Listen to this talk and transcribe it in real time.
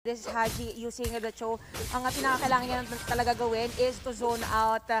This is Haji using the Cho. Ang pinakakailangan niya talaga gawin is to zone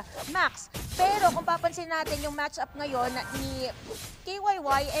out Max. Pero kung papansin natin yung matchup ngayon ni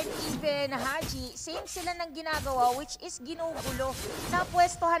KYY and even Haji, same sila ng ginagawa which is ginugulo.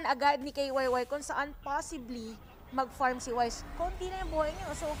 Napwestuhan agad ni KYY kung saan possibly mag-farm si Wise. Konti na yung buhay niya.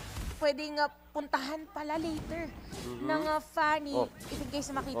 So, pwedeng puntahan pala later ng Fanny if in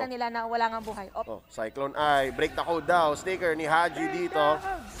case makita nila na wala nga buhay. Cyclone I, break the code daw, sticker ni Haji dito.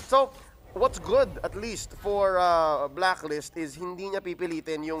 So, what's good at least for Blacklist is hindi niya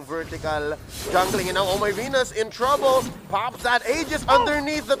pipilitin yung vertical jungling. And now, oh my Venus, in trouble. Pops that Aegis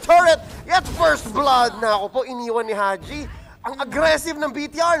underneath the turret. Yet first blood. Naku po, iniwan ni Haji. Ang aggressive ng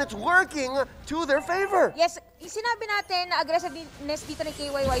BTR and it's working to their favor. Yes, sinabi natin na aggressiveness dito ni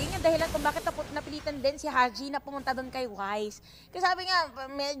KYY, yun yung dahilan kung bakit napilitan din si Haji na pumunta doon kay Wise. Kasi sabi nga,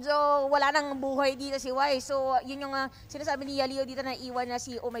 medyo wala nang buhay dito si Wise. So, yun yung sinasabi ni Yalio dito na iwan na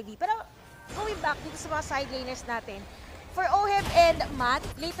si Oh My V. Pero, going back dito sa mga side laners natin, for Oheb and Matt,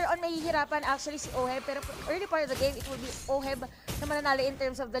 later on mahihirapan actually si Oheb, pero early part of the game, it will be Oheb na mananalo in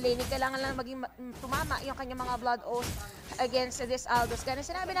terms of the laning. Kailangan lang maging tumama yung kanyang mga blood oath against this Aldous. Kaya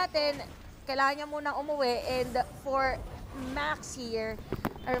sinabi natin, kailangan niya munang umuwi. And for Max here,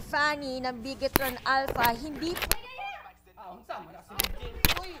 or Fanny ng Bigetron Alpha, hindi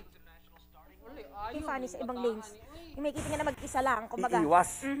yung Fanny sa ibang lanes. Yung may kita niya na mag-isa lang, kumbaga.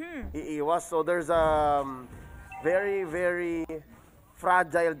 Iiwas. So there's very, very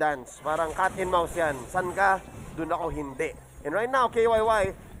fragile dance. Parang cat and mouse yan. San ka? Doon ako hindi. And right now,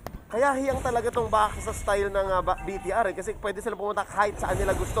 KYY, kaya hiyang talaga tong back sa style ng BTR kasi pwede sila pumunta kahit saan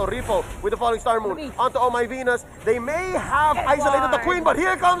nila gusto. Ripo with the falling star moon onto Oh My Venus. They may have isolated the queen, but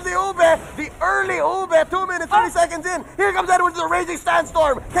here comes the Ube, the early Ube, 2 minutes, 30 seconds in. Here comes Edward with the raging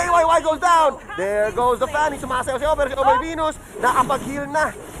sandstorm. KYY goes down. There goes the Fanny. Sumasayaw-sayaw pero si Oh My Venus nakapag-heal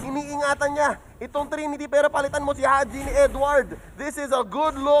na. Iniingatan niya itong Trinity pero palitan mo si Haji ni Edward. This is a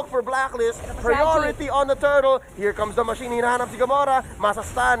good look for Blacklist. Priority on the turtle. Here comes the machine. Hinahanap si Gamora.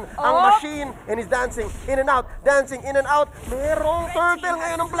 Masastan ang machine and he's dancing in and out. Dancing in and out. Merong turtle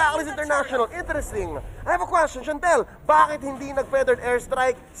ngayon ng Blacklist International. Interesting. I have a question, Chantel. Bakit hindi nag-feathered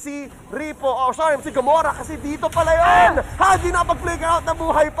airstrike si Ripo? Si Gamora kasi dito pala yun. Haji napag-flicker out na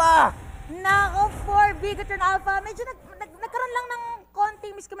buhay pa. Nako, for Bigetron Alpha, medyo nagkaroon lang ng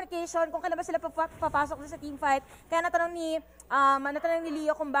konting miscommunication kung kailan ba sila papasok sa team fight. Kaya natanong ni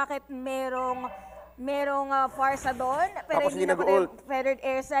Leo kung bakit merong Farsa doon, pero hindi na feathered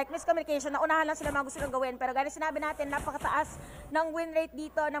airstrike. Miscommunication, naunahan lang sila mga gusto nang gawin. Pero gaya sinabi natin, napakataas ng win rate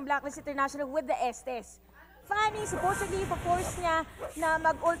dito ng Blacklist International with the Estes. Fanny, supposedly, pa-force niya na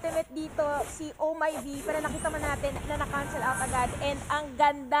mag-ultimate dito si Oh My V, pero nakita man natin na na-cancel out agad. And ang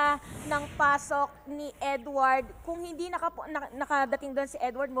ganda ng pasok ni Edward. Kung hindi nakadating doon si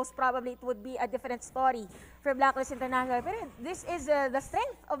Edward, most probably it would be a different story for Blacklist International. Pero this is the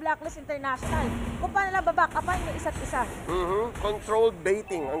strength of Blacklist International. Kung paano lang baback upan yung isa't isa. Controlled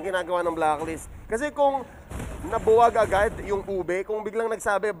baiting ang ginagawa ng Blacklist. Kasi kung nabuwag agad yung Ube, kung biglang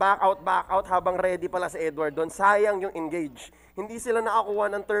nagsabi back out habang ready pala si Edward doon, sayang yung engage. Hindi sila nakakuha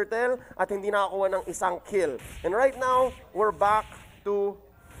ng turtle at hindi nakakuha ng isang kill. And right now, we're back to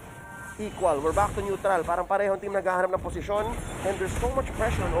equal. We're back to neutral. Parang parehong team naghahanap ng posisyon and there's so much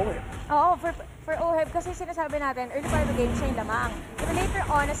pressure on Oheb. Oo, for Oheb kasi sinasabi natin, early part of the game siya yung lamang. Pero later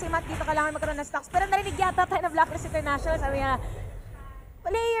on, si Matt dito kailangan magkaroon ng stocks. Pero narinig yata tayo na Blacklist International, sabi niya,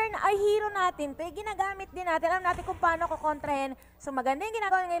 player na ay hero natin, pero ginagamit din natin. Alam natin kung paano kukontrahin. So maganda yung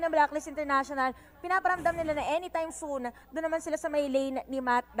ginagawa ngayon ng Blacklist International. Pinaparamdam nila na anytime soon, doon naman sila sa may lane ni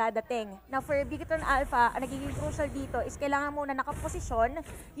Matt dadating. Now for Bigetron Alpha, ang nagiging crucial dito is kailangan muna nakaposisyon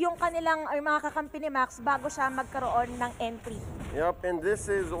yung kanilang mga kakampi ni Max bago siya magkaroon ng entry. Yup, and this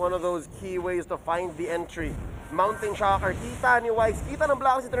is one of those key ways to find the entry. Mounting Shocker, kita ni Wise, kita ng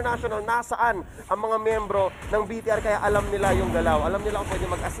Blacklist International nasaan ang mga membro ng BTR kaya alam nila yung galaw. Alam nila kung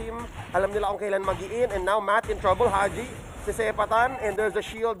pwede mag-asim, alam nila kung kailan mag-i-in, and now Matt in trouble, Haji, sisepatan, and there's a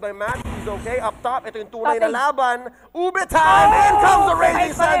shield by Matt, he's okay, up top, ito yung tunay na laban, Ube time, in comes the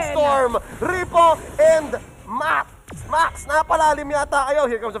raging sandstorm, Ripo and Max, napalalim yata kayo.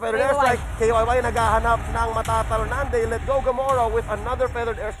 Here comes the feathered airstrike. KYY naghahanap ng matatalunan. They let go Gamora with another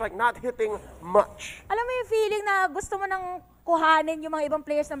feathered airstrike, not hitting much. Alam mo yung feeling na gusto mo nang kuhanin yung mga ibang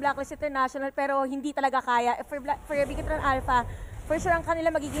players ng Blacklist International pero hindi talaga kaya. For Bigetron Alpha, for sure ang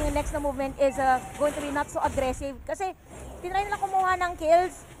kanila magiging next na movement is going to be not so aggressive. Kasi tinry nila kumuha ng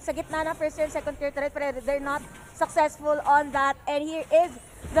kills sa gitna ng first tier, second tier turret, pero they're not successful on that. And here is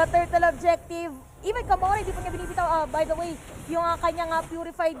the turtle objective. Even Gamora, hindi pa niya binibitaw. By the way, yung kanyang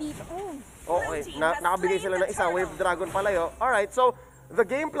purify dito. Okay, nakabigay sila ng isa, Wave Dragon palayo. Alright, so the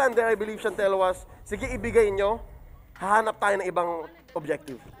game plan there, I believe, Chantel, was, sige, ibigay nyo, hahanap tayo ng ibang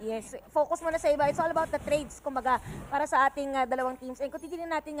objective. Yes, focus muna sa iba. It's all about the trades, kumbaga, para sa ating dalawang teams. And kung titignan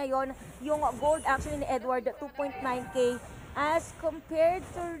natin ngayon, yung gold actually ni Edward, 2.9K, as compared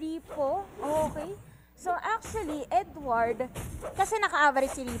to Ripo, okay? So actually, Edward, kasi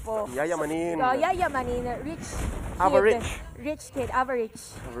naka-average si Ripo. Yayamanin. So, yayamanin, rich kid. Average. Rich kid, average.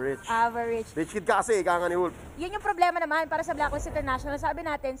 Average. Average. Rich kid ka kasi, ika nga ni Wolf. Yun yung problema naman para sa Blacklist International. Sabi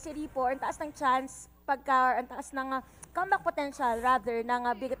natin, si Ripo, ang taas ng chance, ang taas ng comeback potential rather ng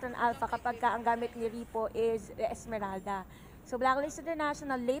Bigatron Alpha kapag ang gamit ni Ripo is Esmeralda. So Blacklist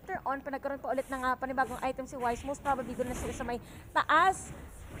International, later on, pa nagkaroon pa ulit ng panibagong item si Wise, most probably doon na sila sa may taas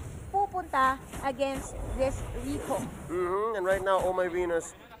pupunta against this Ripo. And right now, Oh My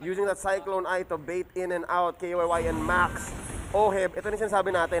Venus, using that Cyclone Eye to bait in and out, KYY and Max. Oheb, ito na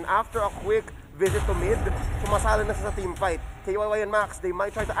sinasabi natin, after a quick visit to mid, sumasali na sa team fight. KYY and Max, they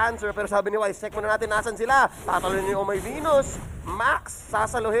might try to answer, pero sabi ni Wise, check muna natin nasan sila. Tatalunin ni Oh My Venus. Max,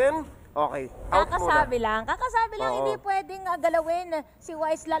 sasaluhin. Okay, out Kakasabi muna. Kakasabi lang, Oo. hindi pwedeng galawin si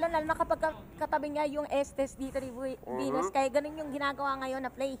Wise, lalo na kapag katabi niya yung Estes dito ni Venus. Kaya ganun yung ginagawa ngayon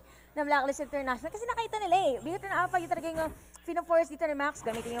na play ng Blacklist International. Kasi nakita nila Bigatron Alpha yung talagang pinaforce dito ni Max,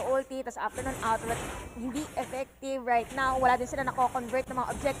 gamitin yung ulti, tapos after nun out, but hindi effective right now. Wala din sila nako-convert ng mga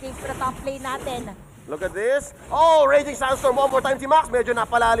objectives pero top play natin. Look at this. Oh, Raging Sandstorm one more time si Max. Medyo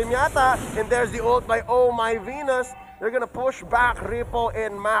napalalim yata. And there's the ult by Oh My Venus. They're gonna push back Ripo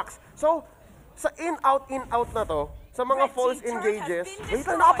and Max. So, sa in-out na to, sa mga false engages, wait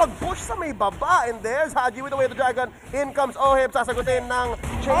lang, nakapag-push sa may baba. And there's Haji with the way to Dragon. In comes Oheb, sasagutin ng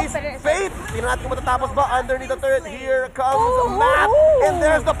Chase. Fate! Tingnan natin kung matatapos ba underneath the turret. Here comes Matt. And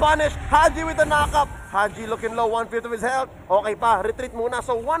there's the punish. Haji with the knock-up. Haji looking low, 1/5 of his health. Okay pa, retreat muna.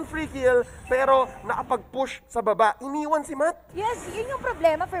 So, one free kill, pero nakapag-push sa baba. Iniwan si Matt. Yes, yun yung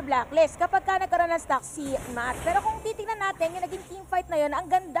problema for Blacklist kapag ka nagkaroon ng stock si Matt. Pero kung titignan natin, yung naging team fight na yun, ang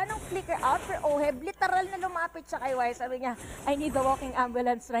ganda ng flicker out for Oheb. Literal na lumapit siya kay Wise. Sabi niya, I need a walking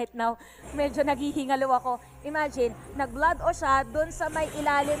ambulance right now. Medyo naghihingalo ako. Imagine, nag-blood o siya dun sa may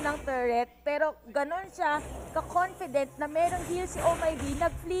ilalim ng turret, pero ganun siya ka-confident na merong heal si Oh My V,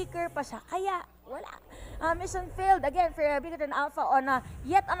 nag-flicker pa siya. Kaya, wala. Mission failed again for Bigatron Alpha on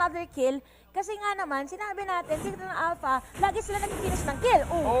yet another kill. Kasi nga naman, sinabi natin, Bigatron Alpha, lagi sila nag-finish ng kill.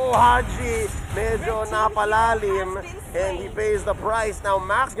 Oh, Haji, medyo napalalim and he pays the price. Now,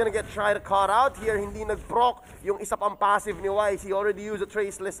 Max gonna get tried to caught out here. Hindi nag-proc yung isa pang passive ni Wise. He already used a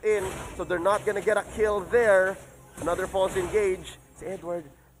traceless in, so they're not gonna get a kill there. Another false engage. Si Edward,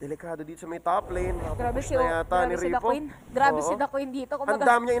 delikado dito sa may top lane. Grabe si Ripo. Daquin. Grabe si Daquin dito. Ang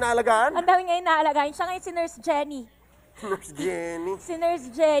dami niya inaalagaan. Ang dami niya inaalagaan. Siya ngayon si Nurse Jenny. Nurse Jenny. Si Nurse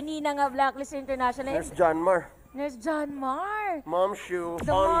Jenny ng Blacklist International. Nurse Janmar. Nurse John Mar. Mom Shoe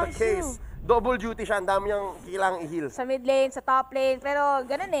The on Mom the case. Double duty siya. Ang dami niyang kailangang i-heal. Sa mid lane, sa top lane. Pero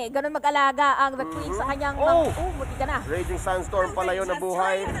ganun ganun mag-alaga ang The Queen sa kanyang muti ka na. Raging Sandstorm pala yun na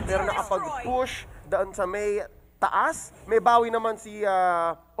buhay. Pero nakapag-push doon sa may taas. May bawi naman si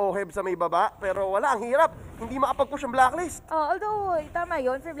Oheb sa may baba. Pero wala, ang hirap. Hindi makapag-push ang Blacklist. Although, tama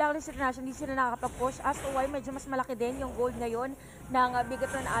yun, for Blacklist International, hindi sila nakakapag-push. As to why, medyo mas malaki din yung gold ngayon ng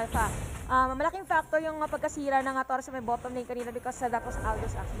Bigatron Alpha. Malaking factor yung pagkasira ng Tor sa may bottom lane kanina because that was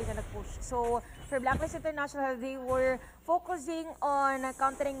Aldous actually na nag-push. So, for Blacklist International, they were focusing on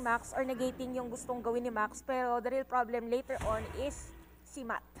countering Max or negating yung gustong gawin ni Max. Pero the real problem later on is si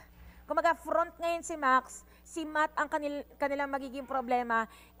Matt. Kumaga, front ngayon si Max, si Matt ang kanilang magiging problema.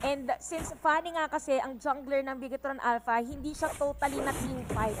 And since Fanny nga kasi, ang jungler ng Bigatron Alpha, hindi siya totally na team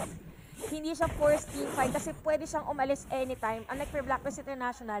fight. Hindi siya forced team fight kasi pwede siyang umalis anytime. Unlike for Blacklist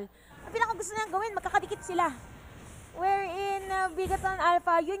International, ang pinakagusto niyang gawin, magkakadikit sila. Wherein Bigatron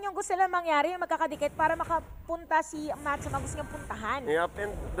Alpha, yun yung gusto lang mangyari, yung magkakadikit para makapunta si Matt sa mga gusto niyang puntahan. Yep,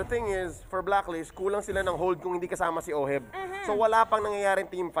 and the thing is, for Blacklist, kulang sila ng hold kung hindi kasama si Oheb. So wala pang nangyayaring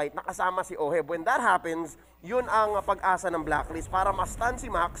team fight na kasama si Oheb. When that happens, yun ang pag-asa ng Blacklist para ma-stun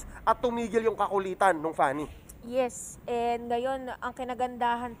si Max at tumigil yung kakulitan ng Fanny. Yes, and ngayon, ang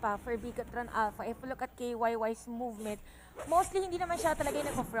kinagandahan pa for Bigatron Alpha, if you look at KYY's movement, mostly hindi naman siya talaga yung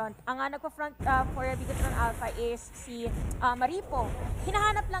nagpa-front. Ang nagpa-front for Bigatron Alpha is si Maripo.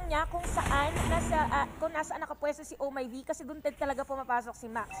 Hinahanap lang niya kung saan, kung nasaan nakapwesto si Oh My V kasi doon talaga pumapasok si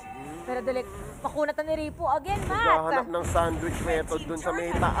Max. Pero dali, pakunatan ni Ripo again, Matt. Naghahanap ng sandwich method dun sa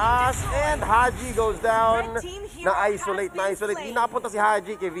may taas and Haji goes down. Na-isolate. Hindi napunta si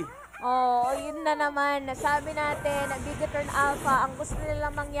Haji, Kevi. Oh, yun na naman. Sabi natin, Bigatron Alpha, ang gusto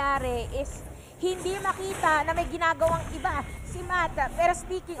nilang mangyari is hindi makita na may ginagawang iba si Matt. Pero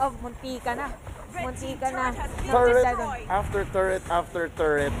speaking of muntika na, Munti ka na. Turret Doon. after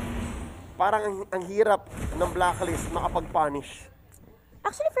turret. Parang ang hirap ng Blacklist makapag-punish.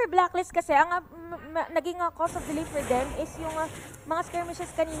 Actually, for Blacklist kasi, ang naging cause of delay for them is yung mga skirmishes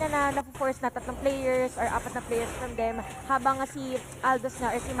kanina na na-force na 3 players or 4 na players from them habang si Aldous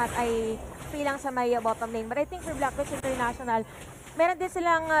na or si Matt ay free lang sa may bottom lane. But I think for Blacklist International, meron din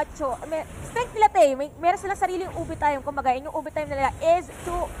silang strength nila meron silang sariling ubi time. Kumbaga, yung ubi time nila is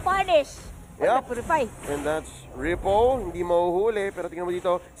to punish. Yep. Purify. And that's Ripple, hindi mahuhuli. Pero tingnan mo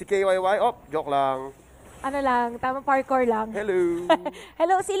dito, si KYY, joke lang. Ano lang, tamang parkour lang. Hello.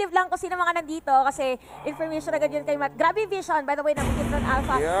 Hello, silip lang kung sino mga nandito kasi information agad yun kay Matt. Grabe vision, by the way, ng Game2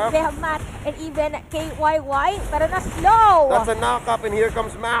 Alpha. Yep. They have Matt and even KYY, pero na-slow. That's a knock-up and here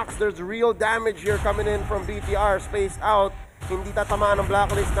comes Max. There's real damage here coming in from BTR, spaced out. Hindi tatamaan ng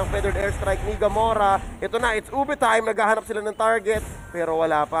Blacklist ng feathered airstrike ni Gamora. Ito na, it's Ube time. Naghahanap sila ng target, pero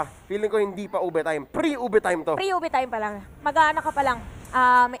wala pa. Feeling ko hindi pa Ube time. Pre-Ube time to. Pre-Ube time pa lang. Mag-aano ka pa lang.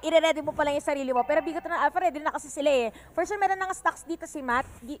 I-ready mo pa lang yung sarili mo. Pero bigot na Alpha, ready na kasi sila eh. For sure, meron nang stocks dito si Matt.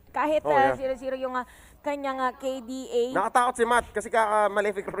 Kahit 0-0 yung kanyang KDA. Nakatakot si Matt kasi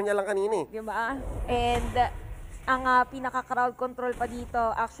malefic roll niya lang kanina eh. Diba? And ang pinaka-crowd control pa dito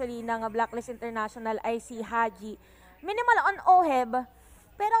actually ng Blacklist International ay si Haji. Minimal on OHEB.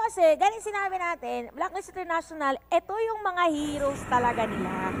 Pero kasi, galing sinabi natin, Blacklist International, ito yung mga heroes talaga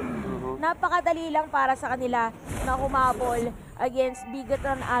nila. Napakadali lang para sa kanila na humabol against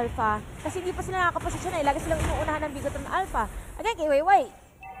Bigatron Alpha. Kasi hindi pa sila nakakaposisyon eh. Lagi silang inuunahan ng Bigatron Alpha. Again, kay Wayway,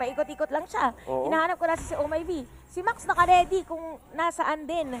 paikot-ikot lang siya. Oo. Hinahanap ko na si Oh My V. Si Max naka-ready kung nasaan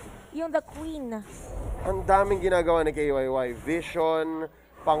din yung The Queen. Ang daming ginagawa ni KYY. Vision,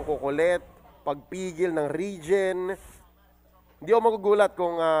 pangkukulit, pagpigil ng region. Hindi ako magugulat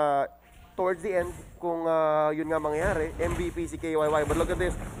kung towards the end, kung yun nga mangyari, MVP si KYY. But look at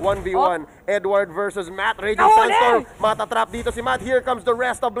this, 1v1. Edward versus Matt. Raging Sandstorm. Matatrap dito si Matt. Here comes the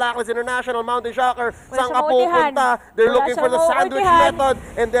rest of Blacklist International. Mountain Shocker. Saan ka pupunta? They're looking for the sandwich method.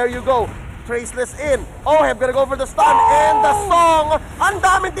 And there you go. Traceless in. Oheb gonna go for the stun and the song. Ang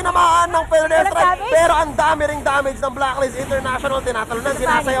daming tinamaan ng feathered airstrike. Pero ang dami ring damage ng Blacklist International. Tinatalunan,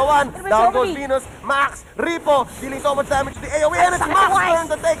 sinasayawan. Down goes Venus, Max, Ripo. Dealing so much damage to the AoE. And it's Max turn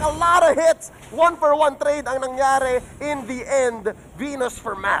to take a lot of hits. 1-for-1 trade ang nangyari. In the end, Venus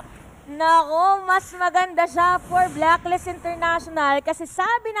for Matt. Nako, mas maganda siya for Blacklist International kasi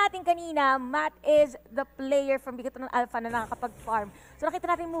sabi natin kanina, Matt is the player from Bigatron Alpha na nakakapag-farm. So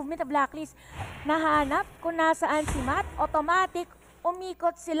nakita natin yung movement ng Blacklist. Nahanap kung nasaan si Matt, automatic,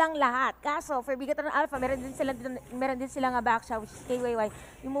 umikot silang lahat. Kaso, for Bigatron Alpha, meron din silang backshot, which is KYY.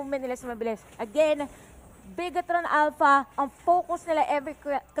 Yung movement nila is mabilis. Again, Bigatron Alpha, ang focus nila every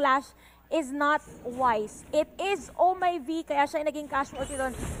clash is not wise. It is Oh My V, kaya siya naging casualty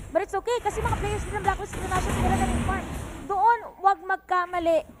doon. But it's okay, kasi mga players din ng Blacklist International nila na rin farm. Doon, wag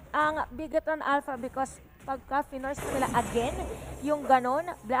magkamali ang Bigatron Alpha because pagka finors nila again, yung ganon,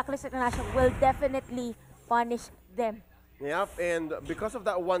 Blacklist International will definitely punish them. Yep, and because of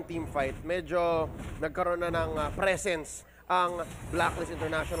that one team fight, medyo nagkaroon na ng presence ang Blacklist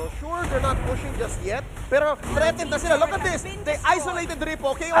International. Sure, they're not pushing just yet, pero threatened na sila. Look at this. They isolated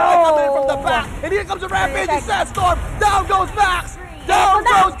Ripo. KOI comes in from the back, and here comes a rampage. Sandstorm. Down goes Max. Down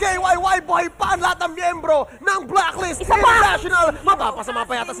goes KYY. Buhay pa ang lahat ng miyembro ng Blacklist International. Mapapasama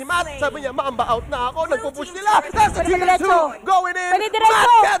pa yata si Matt. Sabi niya, maamba out na ako. Nagpupush nila. That's the Tier 2 going in. Matt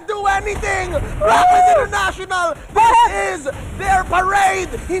can't do anything. Blacklist International. This is their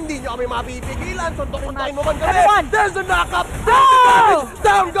parade. Hindi niyo kami mapipigilan. Suntok-suntokin mo man kami. There's a knock-up. There's the damage.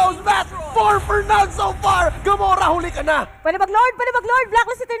 Down goes Matt. 4 for none so far. Gamora, huli ka na. Pwede mag-lord.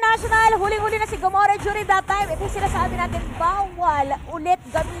 Blacklist International. Huling-huli na si Gamora during that time. Ito yung sinasabi natin, bawal ulit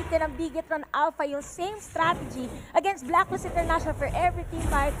gamitin ng Bigatron Alpha yung same strategy against Blacklist International for every team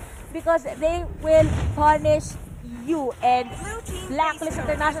fight because they will punish you. And Blacklist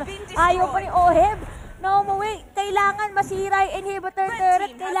International, ayaw pa ni Oheb na umuwi. Kailangan masira yung inhibitor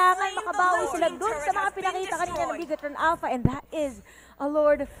turret. Kailangan makabawi sila dun sa mga pinakita kanina ng Bigatron Alpha. And that is a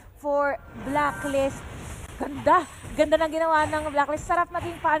lord for Blacklist. Ganda ng ginawa ng Blacklist. Sarap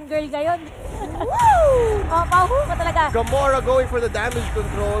maging fangirl ngayon. Woo! Mapahu ka talaga. Gamora going for the damage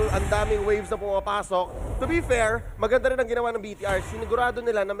control. Ang daming waves na pumapasok. To be fair, maganda rin ang ginawa ng BTR. Sinigurado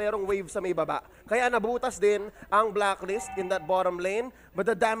nila na mayroong wave sa may baba. Kaya nabutas din ang Blacklist in that bottom lane. But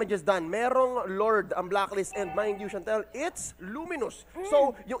the damage is done. Merong Lord ang Blacklist. And mind you, Chantel, it's luminous.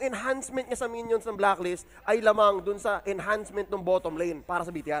 So, yung enhancement niya sa minions ng Blacklist ay lamang dun sa enhancement ng bottom lane para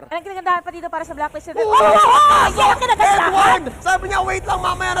sa BTR. Anong kinagandahan pa dito para sa Blacklist? Edward! Sabi niya, wait lang,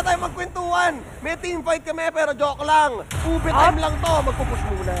 mamaya na tayo magkwentuhan. May team fight kami, pero joke lang. Ube time lang to, magpupush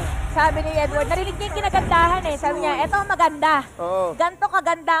muna. sabi ni Edward, narinig niya yung kinagandahan eh. Sabi niya, eto ang maganda. Oo. Ganto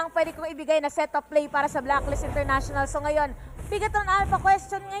kaganda ang pwede kong ibigay na set of play para sa Blacklist International. So ngayon, Bigaton Alpha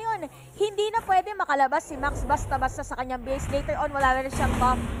question ngayon, hindi na pwede makalabas si Max basta-basta sa kanyang base. Later on, wala na rin siyang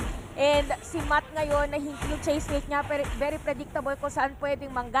buff. And si Matt ngayon, na yung chase rate niya, very predictable kung saan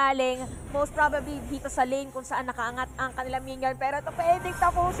pwedeng manggaling. Most probably dito sa lane kung saan nakaangat ang kanilang minion. Pero ito pwedeng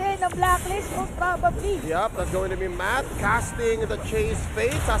tapusin ng Blacklist, most probably. Yep, that's going to be Matt casting the chase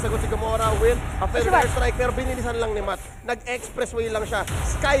fate. Sasagot si Gamora with a feather strike pero binilisan lang ni Matt. Nag-expressway lang siya.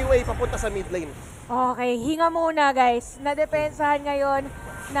 Skyway papunta sa mid lane. Okay, hinga muna guys. Nadepensahan ngayon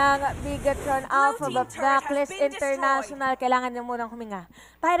ng Bigatron Alpha Blacklist International. Kailangan na munang huminga.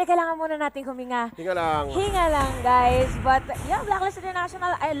 Tayo na kailangan muna natin huminga. Hinga lang. Hinga lang guys. But yeah, Blacklist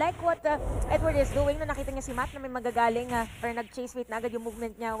International, I like what Edward is doing. Nung nakita niya si Matt na may magagaling or nag-chase wait na agad yung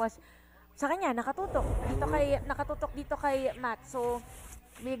movement niya was sa kanya, nakatutok dito kay Matt. So,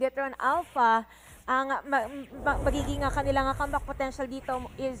 Bigatron Alpha, ang magiging kanilang comeback potential dito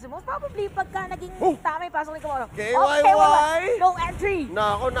is most probably pagka naging tama yung pasok ni Gamora. KYY! No entry!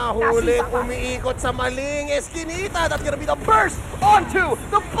 Nako, nahuli. Umiikot sa maling eskinita. That's gonna be the burst onto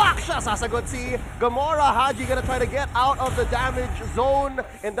the back shot. Sasagot si Gamora. Haji gonna try to get out of the damage zone.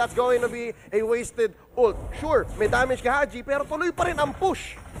 And that's going to be a wasted ult. Sure, may damage ka Haji, pero tuloy pa rin ang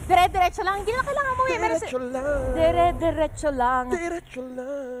push. Dire-diretso lang. Hindi na kailangan mo Diretso lang. Dire-diretso lang. Diretso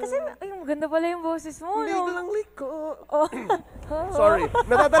lang. Kasi, ay, maganda pala yung boses mo, Liko no? lang liko. Oh. Sorry,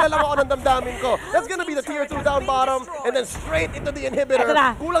 nadadala lang ako ng damdamin ko. That's gonna be the tier 2 down bottom and then straight into the inhibitor. Eto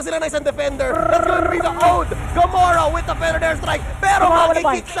na. Kulang sila na isang defender. That's gonna be the Ode. Gamora with the feather air strike. Pero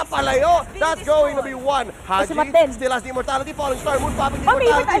makikik siya palayo. That's going to be one. Haji still has the immortality. Falling Star Moon popping the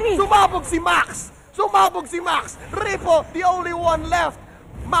immortality. Sumabog si Max. Sumabog si Max. Ripo, the only one left.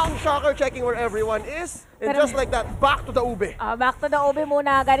 Mountain Shocker checking where everyone is. And just like that, back to the ube. Back to the ube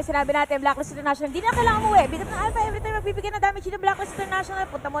muna. Gaya sinabi natin, Blacklist International. Hindi na kailangan umuwi. Bigat ng Alpha, every time magbibigay ng damage yung Blacklist International,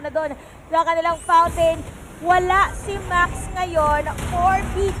 punta muna doon sa kanilang fountain. Wala si Max ngayon for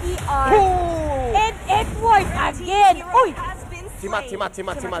BTR. And Edward again. Uy! Si Matt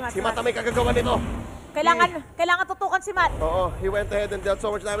ang may kagagawa nito. Kailangan tutukan si Matt. Oo, he went ahead and dealt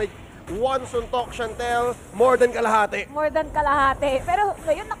so much damage. One suntok, Chantel, more than kalahati. More than kalahati. Pero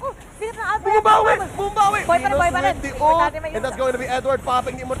ngayon, naku, bigat ng Alpha. Bumbawi! Boy pa rin. The ult, and that's going to be Edward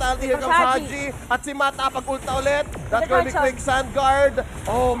popping the immortality. Here comes Haji. At si Matt napag-ulta ulit. That's going to be Quicksand Guard.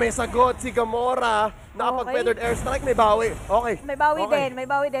 Oh, may sagot si Gamora. Nakapag-feathered airstrike, may bawi. Okay. May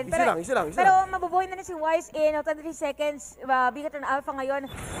bawi din. Easy lang. Pero mabubuhay na si Wise in 23 seconds. Bigat ng Alpha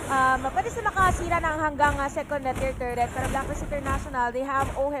ngayon. Pwede sila makasira ng hanggang second na tier turret. Pero Blacklist International, they have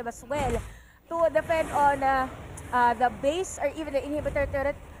OHEB as well to defend on the base or even the inhibitor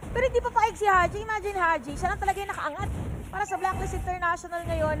turret. Pero hindi pa paig si Haji. Imagine Haji, siya lang talaga yung nakaangat para sa Blacklist International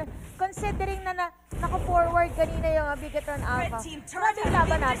ngayon, considering na naka-forward kanina yung Bigatron Alpha. Grabe yung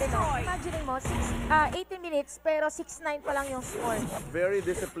laban natin, no? Imagine mo, 18 minutes, pero 6-9 pa lang yung score. Very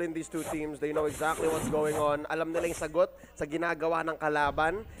disciplined these two teams. They know exactly what's going on. Alam nila yung sagot sa ginagawa ng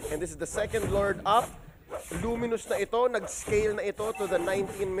kalaban. And this is the second Lord up. Luminous na ito, nag-scale na ito to the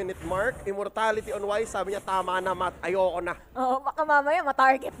 19-minute mark. Immortality on Wise, sabi niya, tama na Matt, ayoko na. Baka mamaya,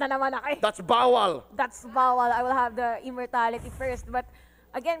 matarget na naman ako. That's bawal. I will have the immortality first. But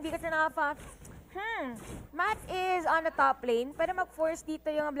again, Bigatron Alpha, Matt is on the top lane. Pero mag-force dito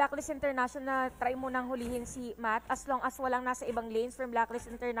yung Blacklist International na try mo nang hulihin si Matt as long as walang nasa ibang lanes from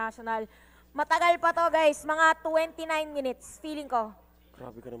Blacklist International. Matagal pa to guys, mga 29 minutes, feeling ko.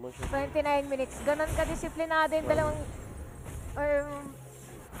 Grabe ka naman siya. 29 minutes. Ganon ka-disiplinado yung dalawang...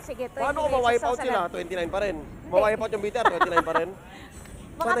 Sige, 20 Paano kung ma-wipe out sila? 29 pa rin. Ma-wipe out yung BTR, 29 pa rin.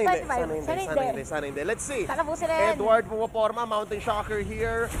 Sana hindi. Let's see. Edward pumaporma, Mountain Shocker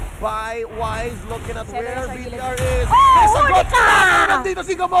here. By Wise, looking at where BTR is. Huli ka! Nandito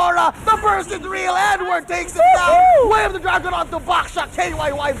si Gamora. The burst is real. Edward takes it down. Wave the dragon onto backshot.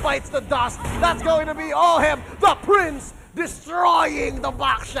 KYY bites the dust. That's going to be Oheb, the prince, destroying the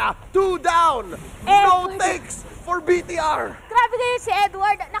backshot. 2 down. No takes for BTR. Grabe kayo si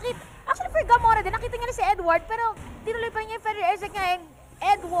Edward. Actually, for Gamora din, nakita niya na si Edward, pero tinuloy pa niya yung feather airstrike niya.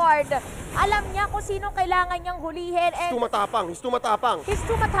 Edward, alam niya kung sino kailangan niyang hulihin. He's too matapang. He's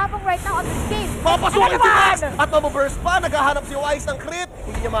too matapang right now on this game. Papasukin si Max! At mabuburst pa, naghahanap si Wise ng crit.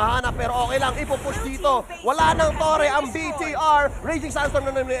 Hindi niya mahanap, pero okay lang, ipupush dito. Wala nang tore ang BTR. Raging Sandstorm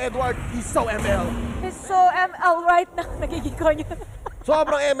na ni Edward. He's so ML. He's so ML right now. Nagigiko niya.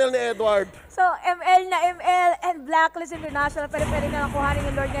 Sobrang ML ni Edward. So, ML na ML and Blacklist International. Pwede na nakuhanin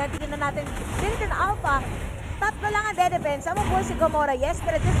yung Lord niya. Tingnan natin, Bigatron Alpha. tatlo lang ang dedepensa. Mabuhay si Gamora, yes,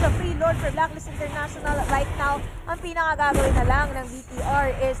 pero this is a free lord for Blacklist International right now. Ang pinakagagawin na lang ng BTR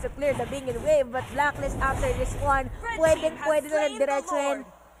is to clear the Bing and Wave, but Blacklist after this one, pwede na diretsuhin.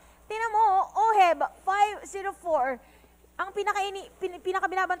 Tingnan mo, Oheb, 504. Ang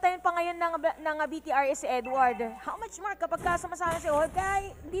pinakabinabantayan pa ngayon ng BTR is si Edward. How much more kapag kasama-sama si Oheb?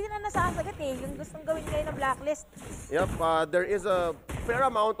 Kaya hindi na nasasagat yung gustong gawin ngayon ng Blacklist. Yep, there is a fair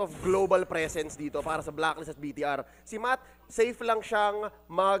amount of global presence dito para sa Blacklist at BTR. Si Matt, safe lang siyang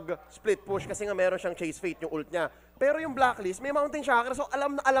mag-split push kasi nga meron siyang chase fate yung ult niya. Pero yung Blacklist, may mountain chakra, so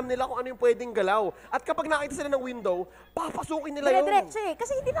alam na alam nila kung ano yung pwedeng galaw. At kapag nakita sila ng window, papasukin nila yun. Diretso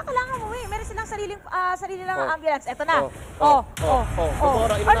kasi hindi na kailangan mo Meron silang sarili lang ambulance. Eto na.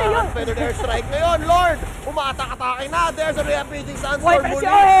 Gamora, Ano yun? feathered airstrike ngayon, Lord! Umaatak-atake na, there's a rampaging sandstorm Wait, muli. si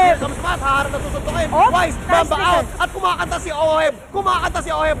Oheb! Here comes Matt, haharap na susuntukin. Wise, Mamba out! At kumakanta si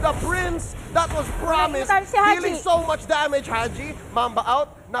Oheb, the prince that was promised. Si Haji. Dealing so much damage, Haji. Mamba out,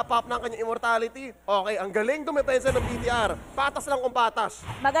 na-pop na ang kanyang immortality. Okay, ang galing dumepensa ng BTR. Patas lang kung patas.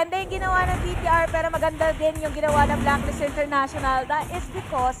 Maganda yung ginawa ng BTR pero maganda din yung ginawa ng Blacklist International. That is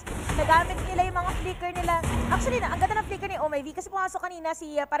because nagamit nila yung mga flicker nila. Actually, ang ganda ng flicker ni OMV kasi pumasok kanina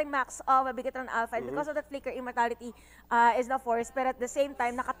si paring Max of Bigatron Alpha. And because of that flicker, immortality is na forced. Pero at the same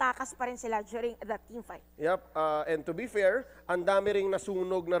time, nakatakas pa rin sila during that team fight. Yep, and to be fair, ang dami ring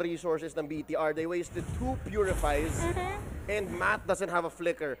nasunog na resources ng BTR. They wasted 2 purifies and Matt doesn't have a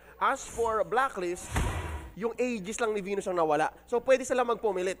flicker. As for Blacklist, yung Aegis lang ni Venus ang nawala. So pwede sila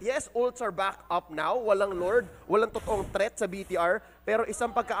magpumilit. Yes, ults are back up now. Walang Lord, walang totoong threat sa BTR. Pero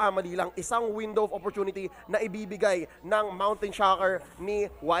isang pagkaamali lang, isang window of opportunity na ibibigay ng Mountain Shocker ni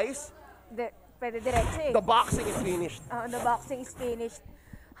Wise. Pwede diretso The boxing is finished. The boxing is finished.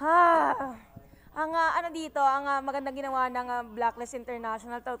 Ang magandang ginawa ng Blacklist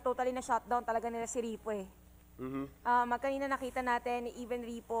International, totally na shutdown talaga nila si Ripo kanina nakita natin, even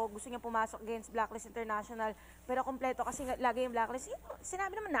Ripo, gusto niya pumasok against Blacklist International, pero kompleto kasi lagi yung Blacklist.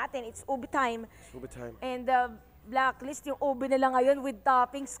 Sinabi naman natin, it's OB time. OB time. And Blacklist, yung OB nila ngayon with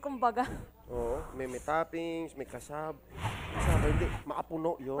toppings, kumbaga. Oo, may toppings, may kasab. Kasaba, hindi,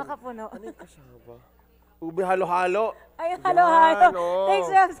 makapuno yun. Makapuno. Ano yung kasaba? Ube halo-halo. Ay, halo-halo. Thanks,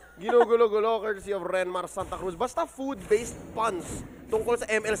 Rex. Ginugulo-gulo courtesy of Renmar Santa Cruz. Basta food-based puns tungkol sa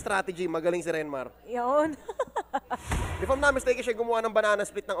ML strategy, magaling si Renmar. Yun. If I'm not mistaken, siya gumawa ng banana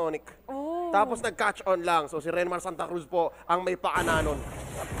split ng Onyx. Tapos nag-catch on lang. So si Renmar Santa Cruz po ang may paananon.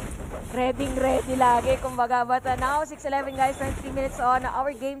 Ready lagi, kumbaga. But now, 6:11 guys, 23 minutes on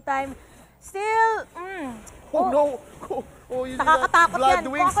our game time. Still, Oh no! Yun nakakatakot yan. Blood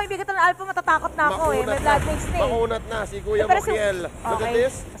wings. Kung ako yung Bigatron Alpha, matatakot na ako may blood wings na Makunat na si Kuya Mokiel. Look at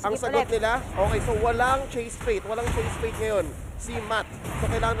this. Ang sagot ulit. nila, okay, so walang chase fate ngayon. Si Matt.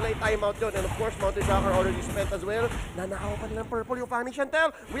 So kailangan nila i-timeout yun. And of course, Mountain Shocker already spent as well. Nanakaw pa nila ng purple yung Fanny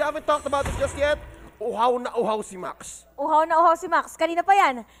Chantel. We haven't talked about this just yet. Uhaw na uhaw si Max. Uhaw si Max. Kanina pa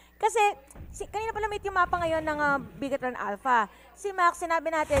yan. Kasi, kanina pala meet yung mapa ngayon ng Bigatron Alpha. Si Max, sinabi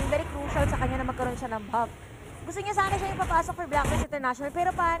natin, very crucial sa kanya na magkaroon siya ng buff. Gusto niya sana siya yung papasok for Blacklist International,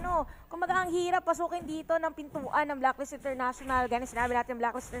 pero paano? Kumbaga ang hirap pasukin dito ng pintuan ng Blacklist International. Ganun sinabi natin,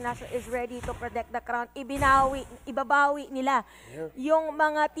 Blacklist International is ready to protect the crown. Ibabawi nila yung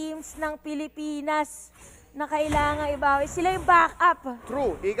mga teams ng Pilipinas na kailangan ibawi. Sila yung backup.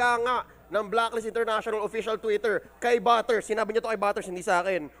 True. Ika nga ng Blacklist International official Twitter kay Butters. Sinabi niya to kay Butters, hindi sa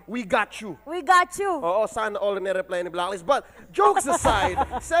akin. We got you. We got you. Oo, sana all ni-reply ni Blacklist. But, jokes aside,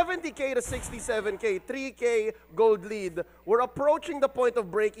 70K to 67K, 3K gold lead. We're approaching the point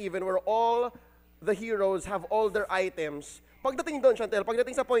of break-even where all the heroes have all their items. Pagdating doon, Chantel,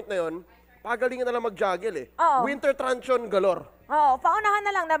 pagdating sa point na yon, pagalingan na lang mag-juggle Winter Truncheon galore. Oo, paunahan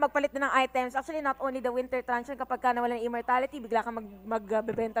na lang na magpalit na ng items. Actually, not only the Winter Truncheon, kapag ka nawala ng immortality, bigla kang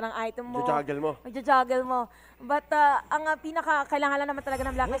magbebenta ng item mo. Mag-juggle mo. But ang pinaka-kailangan lang naman talaga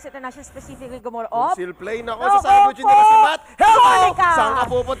ng Blacklist International, specifically Gamora. Seal play na ako sa sandwich nila si Matt. Help! Saan ka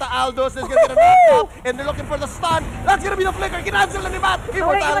pupunta, Aldos? Is gonna knock up, and they're looking for the stun. That's gonna be the flicker. Kinancel na ni Matt.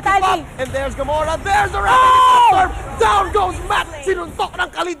 Immortality pop. And there's Gamora. There's the rapid storm. Down goes Matt. Sinuntok ng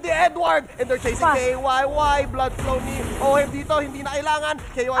kalid ni Edward. And they're chasing KYY. Blood flow ni OM dito. Hindi na kailangan.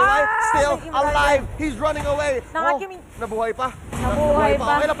 KYY still alive. He's running away. Nabuhay pa. Okay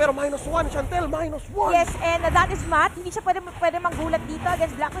lang, pero -1, Chantel. -1. Yes, and that is Matt. Hindi siya pwede manggulat dito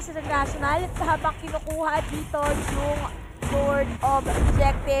against Blacklist International. Habang kinukuha dito yung Lord of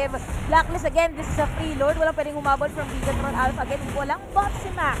Objective. Blacklist again, this is a free Lord. Walang pwedeng humabol from Bigatron Alpha. Again, walang buff si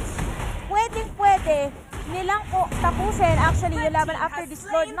Max. Pwede nilang tapusin actually yung laban after this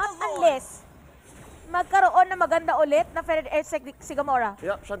Lord. Not unless magkaroon na maganda ulit na Fred si Gamora.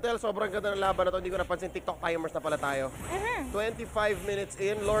 Yep, Chantel, sobrang ganda ng laban na to. Hindi ko napansin, TikTok timers na pala tayo. 25 minutes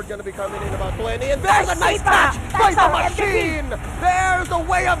in, Lord gonna be coming in about 20, and there's a nice catch by the machine! There's the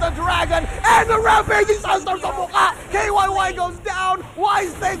way of the dragon, and the rampaging sunstorm sa mukha! KYY goes down,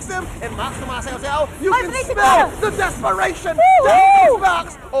 Wise takes him, and Max sumasayaw-sayaw. You can smell the desperation! That is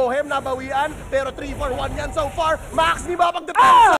Max! Oh, Hem nabawian, pero 3-4-1 yan so far. Max, di ba pagdepensa?